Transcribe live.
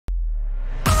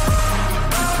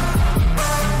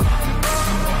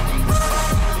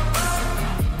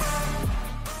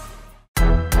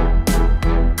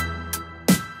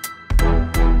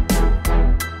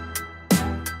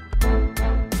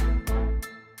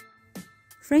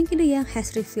Frenkie de Jong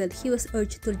has revealed he was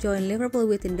urged to join Liverpool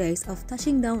within days of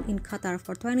touching down in Qatar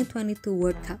for 2022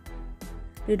 World Cup.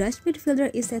 The Dutch midfielder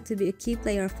is said to be a key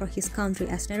player for his country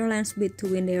as Netherlands bid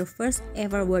to win their first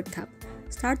ever World Cup,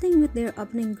 starting with their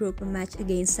opening group match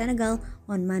against Senegal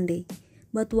on Monday.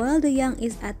 But while de Jong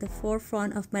is at the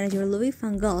forefront of manager Louis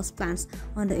van Gaal's plans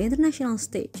on the international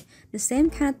stage, the same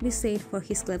cannot be said for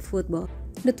his club football.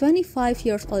 The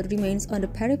 25-year-old remains on the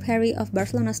periphery of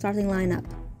Barcelona's starting lineup,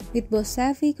 with both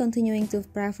Xavi continuing to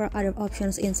prefer other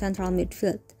options in central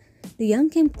midfield. De Jong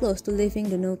came close to leaving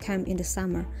the Nou Camp in the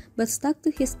summer, but stuck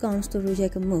to his guns to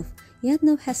reject a move, yet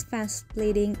now has fans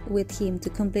pleading with him to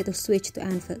complete a switch to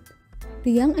Anfield.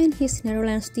 De Jong and his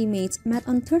Netherlands teammates met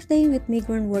on Thursday with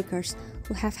migrant workers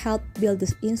who have helped build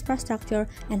the infrastructure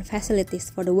and facilities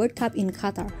for the World Cup in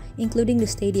Qatar, including the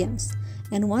stadiums,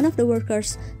 and one of the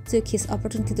workers took his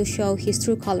opportunity to show his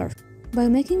true colors by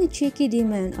making a cheeky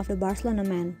demand of the Barcelona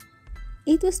man.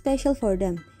 It was special for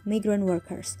them, migrant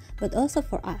workers, but also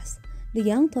for us, De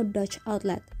Jong told Dutch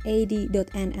outlet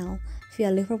AD.nl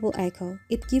via Liverpool Echo.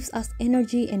 It gives us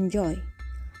energy and joy.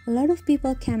 A lot of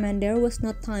people came and there was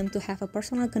no time to have a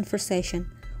personal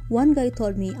conversation. One guy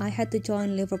told me I had to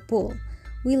join Liverpool.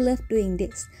 We love doing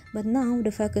this, but now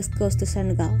the focus goes to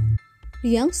Senegal.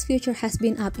 De Jong's future has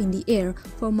been up in the air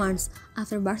for months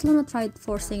after Barcelona tried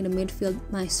forcing the midfield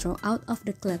maestro out of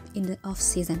the club in the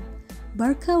off-season.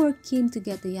 Barca were keen to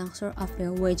get the youngster off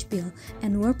their wage bill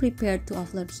and were prepared to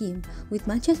offload him, with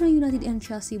Manchester United and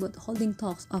Chelsea both holding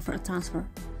talks over a transfer.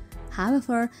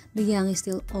 However, De Jong is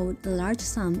still owed a large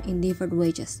sum in deferred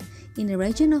wages, in the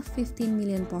region of 15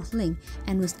 million sterling,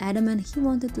 and was adamant he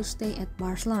wanted to stay at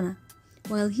Barcelona.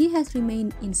 While he has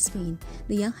remained in Spain,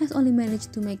 De Jong has only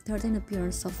managed to make 13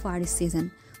 appearances so far this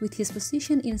season, with his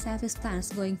position in Xavi's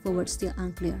plans going forward still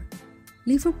unclear.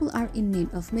 Liverpool are in need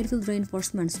of midfield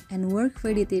reinforcements and were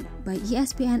credited by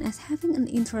ESPN as having an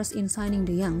interest in signing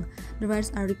De Jong. The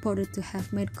Reds are reported to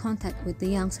have made contact with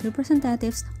De Jong's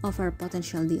representatives over a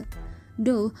potential deal,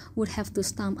 though would have to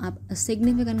stump up a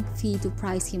significant fee to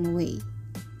price him away.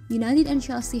 United and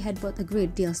Chelsea had both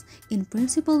agreed deals in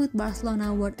principle, with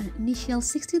Barcelona worth an initial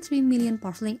 63 million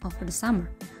sterling over the summer,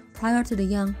 prior to De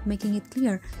Jong making it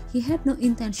clear he had no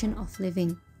intention of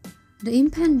leaving. The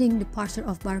impending departure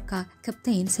of Barca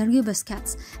captain Sergio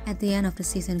Busquets at the end of the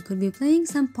season could be playing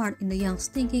some part in De Jong's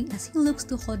thinking as he looks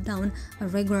to hold down a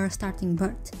regular starting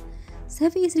berth.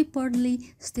 Xavi is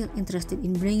reportedly still interested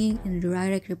in bringing in a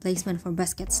direct replacement for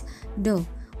Busquets, though,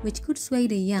 which could sway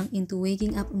De Jong into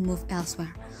waking up a move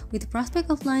elsewhere, with the prospect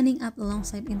of lining up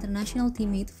alongside international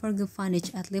teammate Virgil van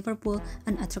Dijk at Liverpool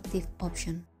an attractive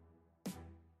option.